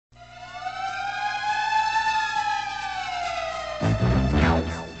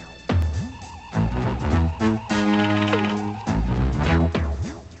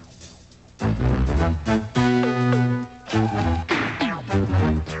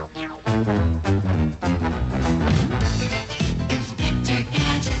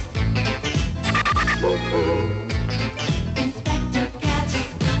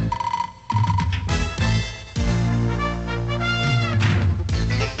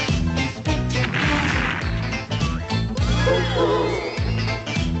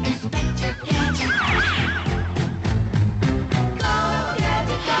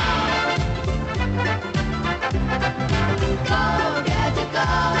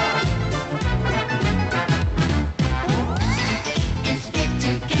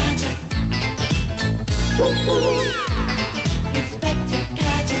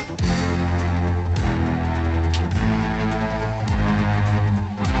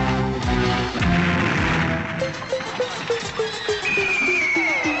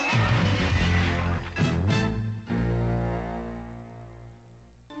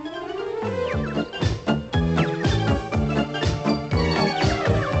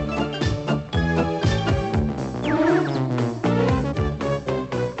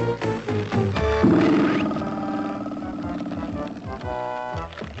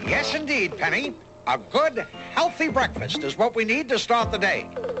Yes, indeed, Penny. A good, healthy breakfast is what we need to start the day.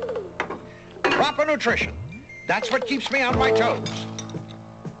 Proper nutrition. That's what keeps me on my toes.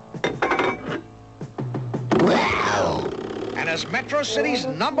 And as Metro City's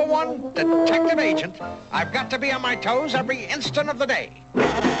 #1 detective agent, I've got to be on my toes every instant of the day.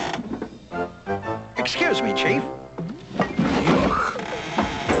 Excuse me, Chief.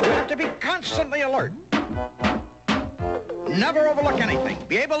 You have to be constantly alert. Never overlook anything.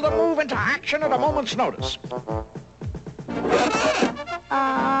 Be able to move into action at a moment's notice.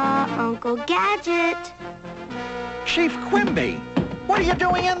 Uncle Gadget. Chief Quimby, what are you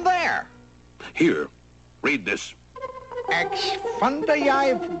doing in there? Here, read this. Ex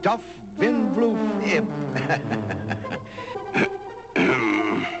fundive duff vinvlu.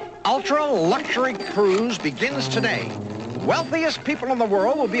 Ultra luxury cruise begins today. Wealthiest people in the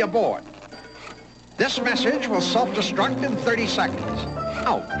world will be aboard. This message will self-destruct in 30 seconds.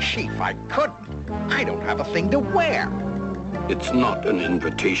 Oh, Chief, I couldn't. I don't have a thing to wear. It's not an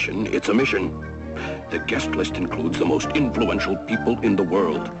invitation, it's a mission. The guest list includes the most influential people in the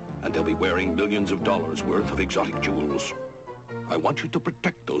world, and they'll be wearing millions of dollars worth of exotic jewels. I want you to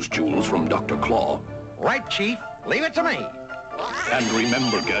protect those jewels from Dr. Claw. Right, Chief. Leave it to me. And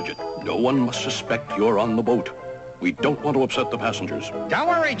remember, Gadget, no one must suspect you're on the boat. We don't want to upset the passengers. Don't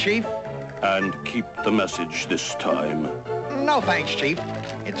worry, Chief. And keep the message this time. No thanks, Chief.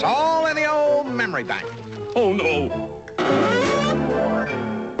 It's all in the old memory bank. Oh, no.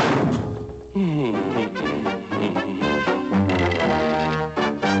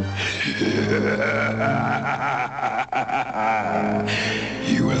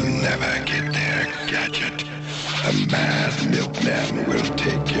 You will never get there, Gadget. A mad milkman will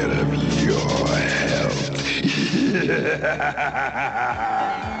take care of your health.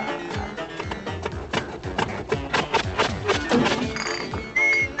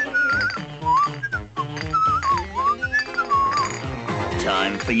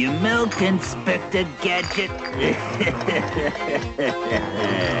 Time for your milk, Inspector Gadget.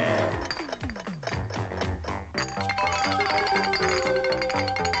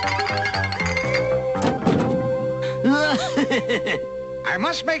 I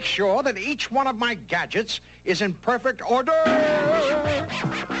must make sure that each one of my gadgets is in perfect order.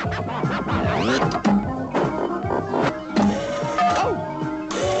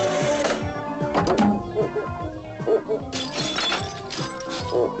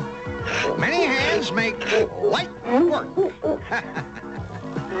 Many hands make light work.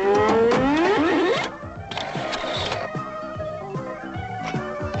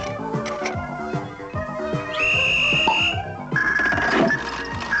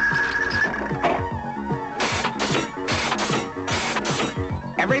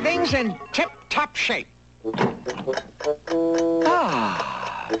 Everything's in tip-top shape.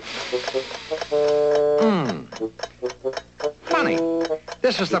 Funny.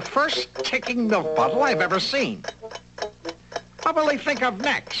 This is the first ticking milk bottle I've ever seen. What will he think of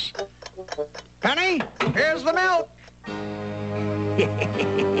next? Penny, here's the milk.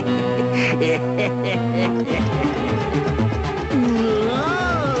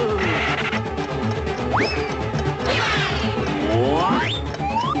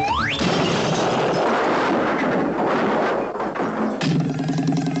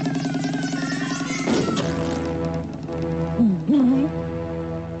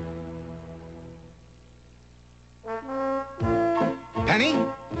 Penny,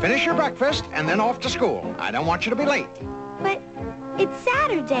 finish your breakfast and then off to school. I don't want you to be late. But it's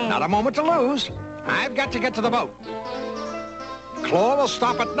Saturday. Not a moment to lose. I've got to get to the boat. Claw will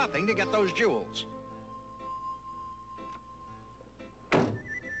stop at nothing to get those jewels.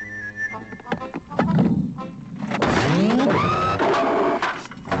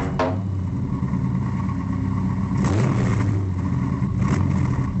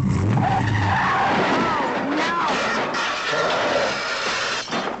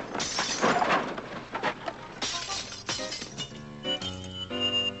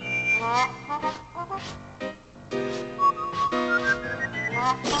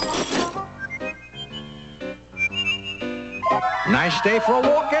 Nice day for a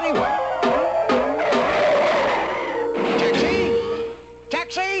walk anyway. Taxi!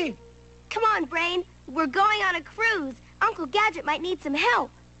 Taxi! Come on, Brain. We're going on a cruise. Uncle Gadget might need some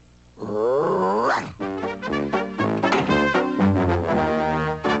help.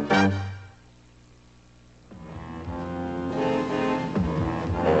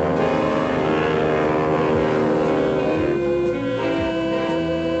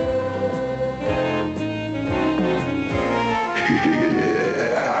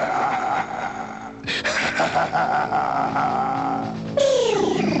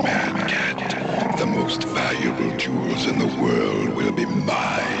 Soon, Mad Cat, the most valuable jewels in the world will be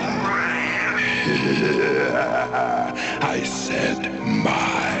mine. I said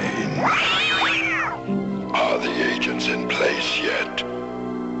mine. Are the agents in place yet?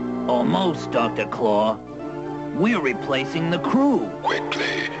 Almost, Dr. Claw. We're replacing the crew.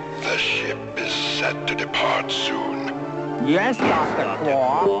 Quickly, the ship is set to depart soon. Yes, Dr.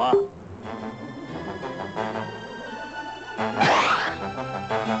 Claw.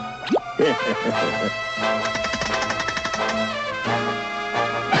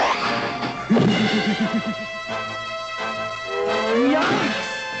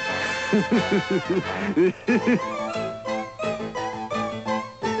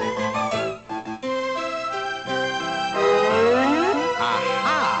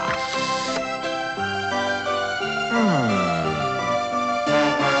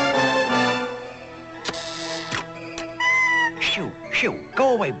 Shoo, shoo,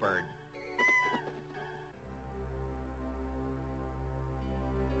 go away, bird.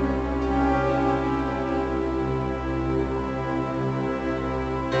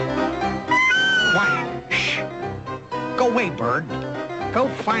 Quiet, shh. Go away, bird. Go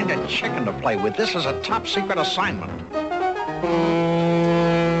find a chicken to play with. This is a top-secret assignment.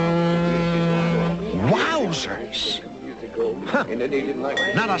 Wowzers! Huh.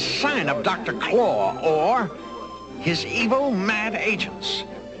 Not a sign of Dr. Claw or his evil, mad agents.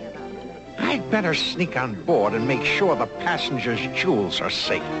 I'd better sneak on board and make sure the passengers' jewels are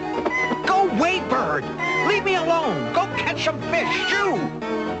safe. Go away, bird! Leave me alone! Go catch some fish, shoo!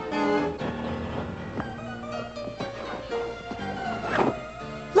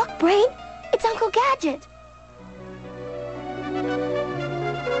 Look, Brain. It's Uncle Gadget.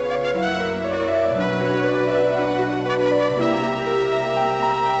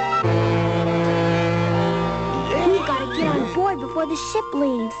 We've got to get on board before the ship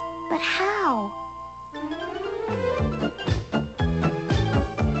leaves. But how?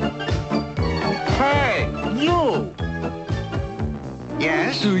 Hey, you!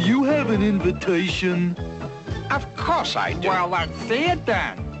 Yes? Do you have an invitation? Of course I do. Well, let's see it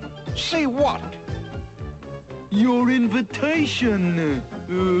then. See what? Your invitation.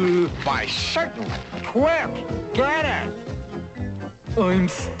 Why, certainly. Quick, get it. I'm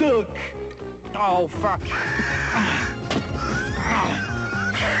stuck. Oh, fuck.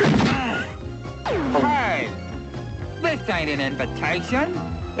 Hey, this ain't an invitation.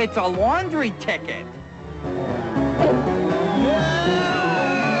 It's a laundry ticket.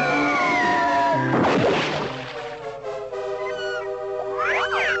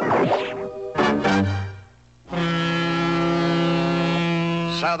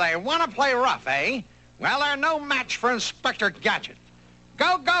 So they want to play rough, eh? Well, they're no match for Inspector Gadget.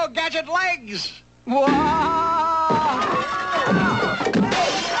 Go, go, Gadget legs! Whoa!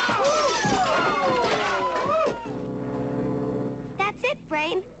 That's it,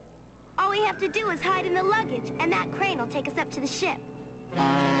 Brain. All we have to do is hide in the luggage, and that crane will take us up to the ship.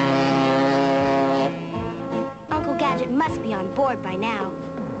 Uncle Gadget must be on board by now.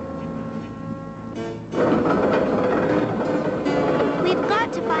 We've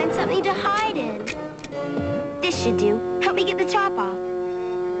got to find something to hide in. This should do. Help me get the top off.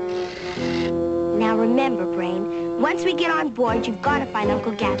 Now remember, Brain, once we get on board, you've got to find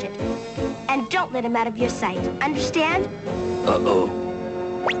Uncle Gadget. And don't let him out of your sight. Understand? Uh-oh.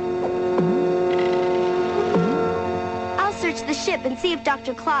 I'll search the ship and see if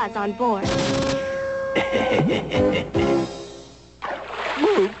Dr. Claw's on board.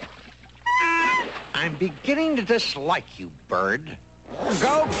 I'm beginning to dislike you, Bird.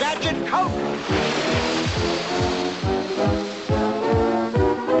 Go, Gadget Coat!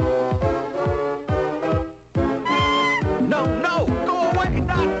 No, no! Go away!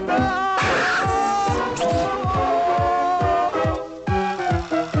 No, no!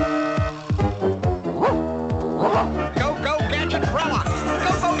 Go, go, Gadget Umbrella!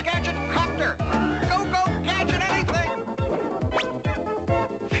 Go, go, Gadget Copter! Go, go, Gadget anything!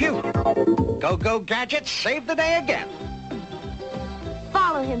 Phew! Go, go, Gadget, save the day again!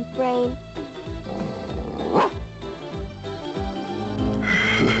 Follow him, Brain.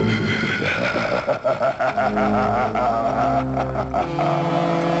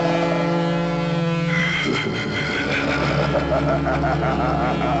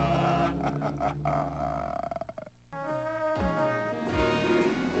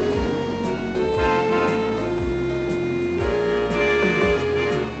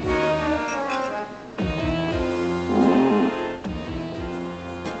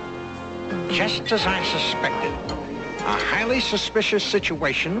 Just as I suspected. A highly suspicious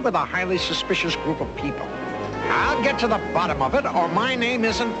situation with a highly suspicious group of people. I'll get to the bottom of it, or my name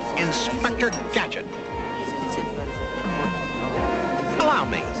isn't Inspector Gadget. Allow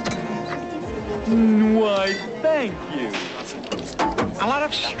me. Why, thank you. A lot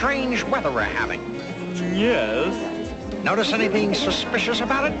of strange weather we're having. Yes. Notice anything suspicious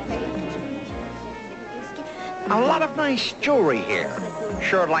about it? A lot of nice jewelry here.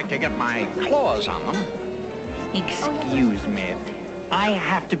 Sure, I'd like to get my claws on them. Excuse me. I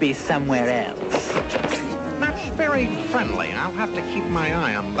have to be somewhere else. That's very friendly. I'll have to keep my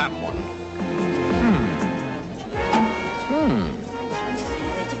eye on that one.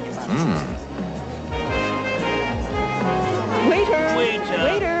 Waiter! Waiter!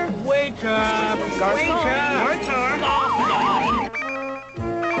 Waiter! Waiter!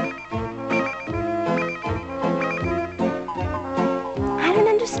 I don't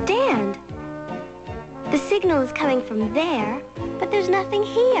understand. The signal is coming from there, but there's nothing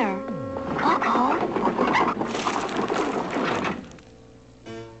here. Uh-oh.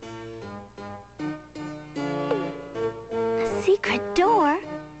 A secret door?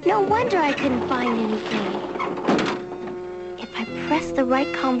 No wonder I couldn't find anything. If I press the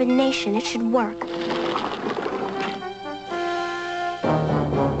right combination, it should work.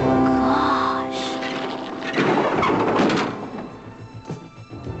 Gosh.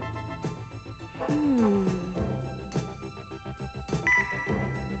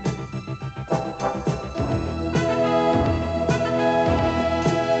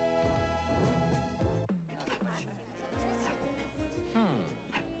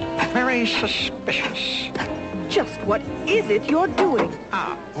 Very suspicious. Just what is it you're doing?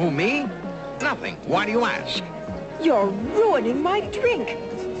 Ah, who, me? Nothing. Why do you ask? You're ruining my drink.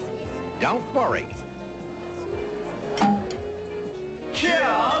 Don't worry.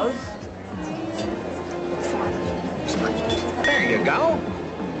 Cheers! There you go.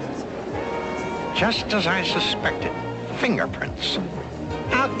 Just as I suspected. Fingerprints.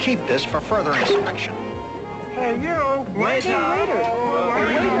 I'll keep this for further inspection. Hey, you! Waiter!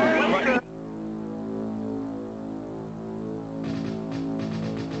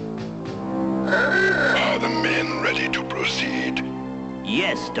 Are the men ready to proceed?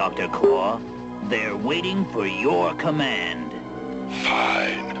 Yes, Dr. Claw. They're waiting for your command.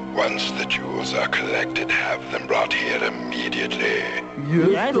 Fine. Once the jewels are collected, have them brought here immediately.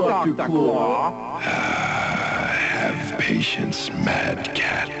 Yes, Dr. Claw. Have patience, Mad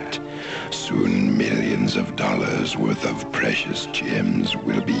Cat. Soon millions of dollars worth of precious gems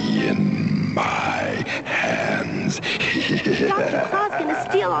will be in my hands. Dr. Claw's gonna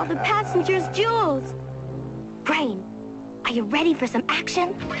steal all the passengers' jewels. Brain, are you ready for some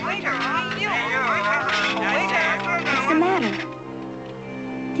action? What's the matter?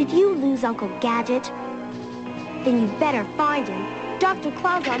 Did you lose Uncle Gadget? Then you better find him. Dr.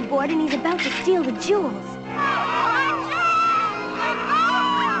 Claw's on board and he's about to steal the jewels.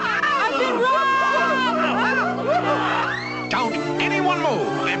 I've been robbed! Don't anyone move.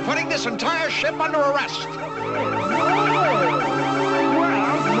 I'm putting this entire ship under arrest.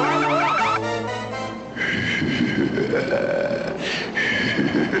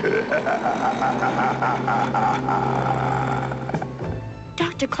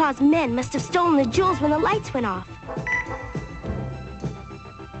 Dr. Claw's men must have stolen the jewels when the lights went off.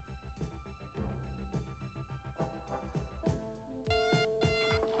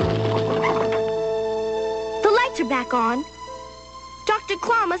 The lights are back on. Dr.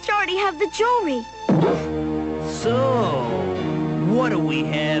 Claw must already have the jewelry. So, what do we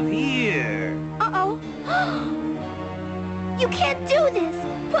have here? Uh-oh. You can't do this.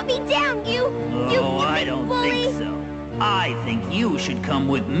 Put me down, you Oh, I don't bully. think so. I think you should come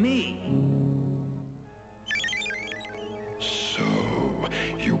with me. So,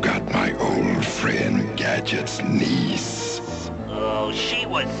 you got my old friend Gadget's niece. Oh, she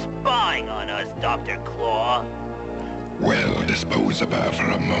was spying on us, Dr. Claw. Well, dispose of her for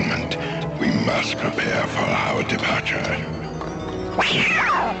a moment. We must prepare for our departure.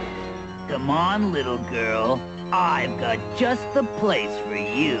 Come on, little girl. I've got just the place for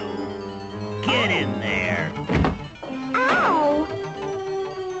you. Get in there. Ow!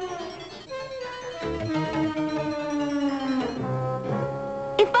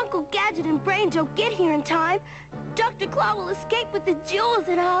 If Uncle Gadget and Brain don't get here in time, Dr. Claw will escape with the jewels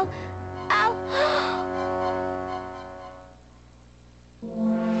and I'll...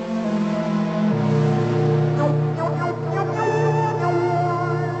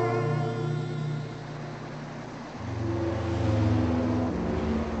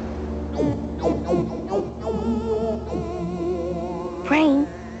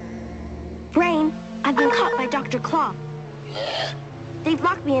 Brain, I've been caught by Dr. Claw. They've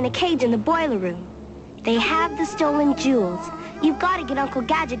locked me in a cage in the boiler room. They have the stolen jewels. You've got to get Uncle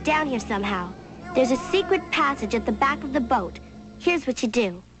Gadget down here somehow. There's a secret passage at the back of the boat. Here's what you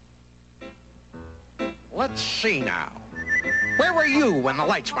do. Let's see now. Where were you when the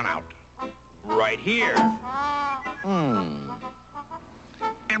lights went out? Right here.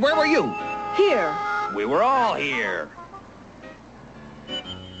 And where were you? Here. We were all here.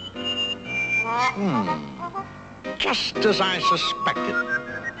 Just as I suspected.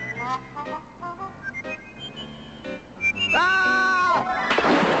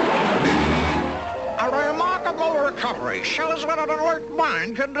 A remarkable recovery shows what an alert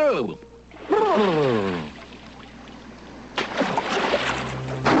mind can do.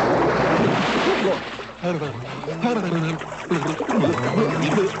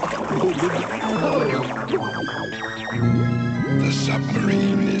 The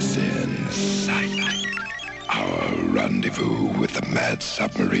submarine is in sight. Our rendezvous with the mad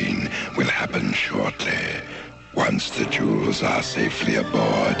submarine will happen shortly. Once the jewels are safely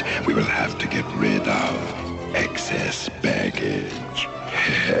aboard, we will have to get rid of excess baggage.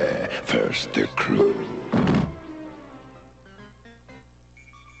 First, the crew.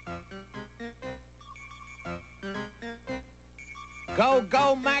 Go,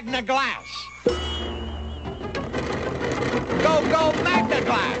 go, Magna Glass. Go, go, Magna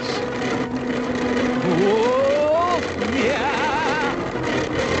Glass. Whoa, yeah.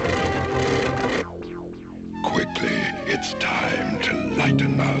 Quickly, it's time to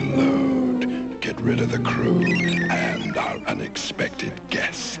lighten our load. Get rid of the crew and our unexpected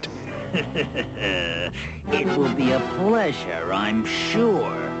guest. It will be a pleasure, I'm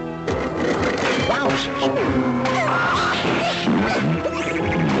sure.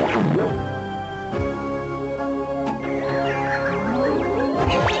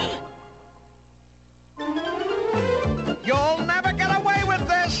 You'll never get away with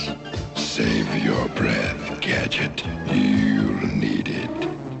this. Save your breath, Gadget. You'll need it.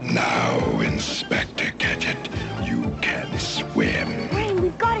 Now, Inspector Gadget, you can swim. Brain,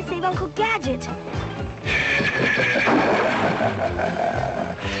 we've got to save Uncle Gadget.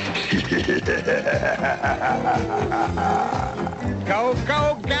 Go,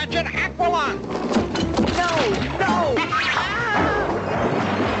 go, Gadget Aqualung. No, no.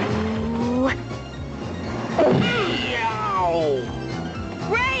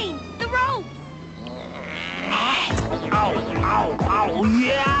 Brain, the rope. Ow, ow, ow,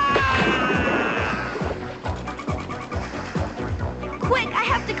 yeah! Quick, I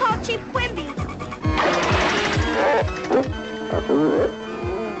have to call Chief Quimby.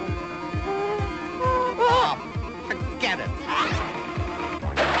 Oh, forget it.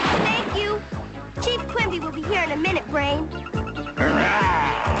 Thank you. Chief Quimby will be here in a minute, Brain.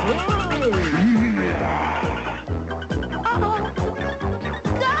 Uh-oh.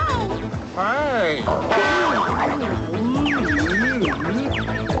 Go! Hey.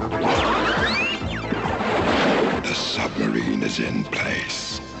 The submarine is in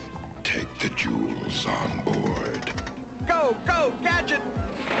place. Take the jewels on board. Go, go, Gadget.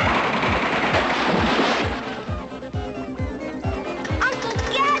 Uncle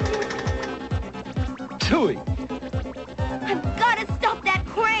Gadget! Tooey. I've got to stop that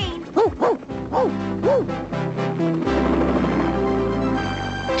crane.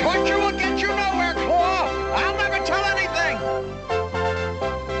 Torture will get you nowhere, Claw. I'll never tell anything.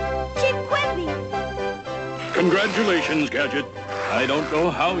 Chief Quimby! Congratulations, Gadget. I don't know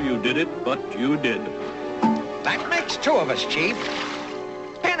how you did it, but you did. That makes two of us, Chief.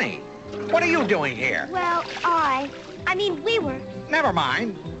 Penny, what are you doing here? Well, I mean, we were. Never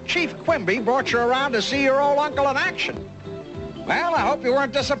mind. Chief Quimby brought you around to see your old uncle in action. Well, I hope you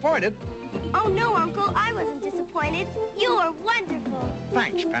weren't disappointed. Oh, no, Uncle, I wasn't disappointed. You were wonderful.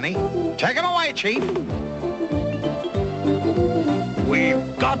 Thanks, Penny. Take it away, Chief.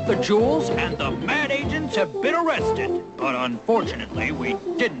 We've got the jewels, and the mad agents have been arrested. But unfortunately, we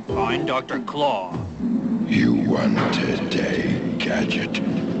didn't find Dr. Claw. You won today, Gadget,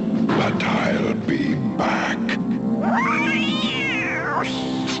 but I'll be back.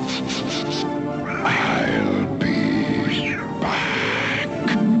 I'll be back.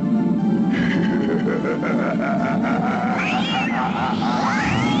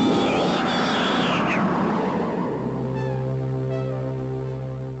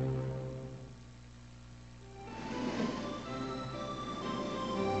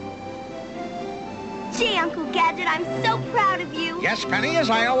 Gee, Uncle Gadget, I'm so proud of you. Yes, Penny, as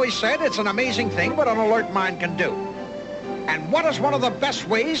I always said, it's an amazing thing what an alert mind can do. And what is one of the best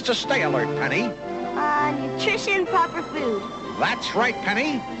ways to stay alert, Penny? Nutrition, proper food. That's right,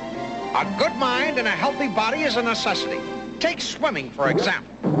 Penny. A good mind and a healthy body is a necessity. Take swimming, for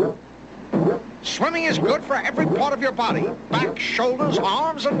example. Swimming is good for every part of your body. Back, shoulders,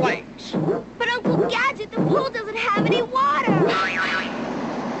 arms, and legs. But Uncle Gadget, the pool doesn't have any water.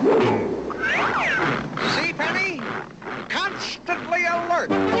 See, Penny? Constantly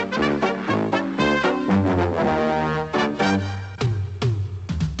alert.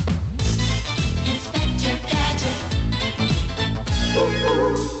 Inspector Gadget.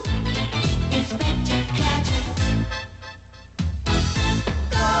 Inspector Gadget.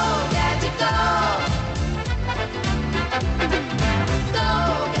 Go, Gadget, go. Go,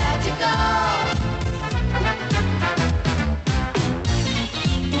 Gadget, go.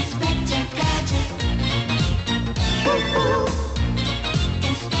 Inspector Gadget.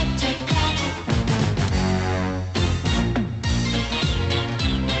 Inspector Gadget.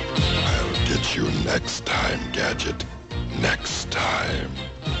 I'll get you next time, Gadget. Next time.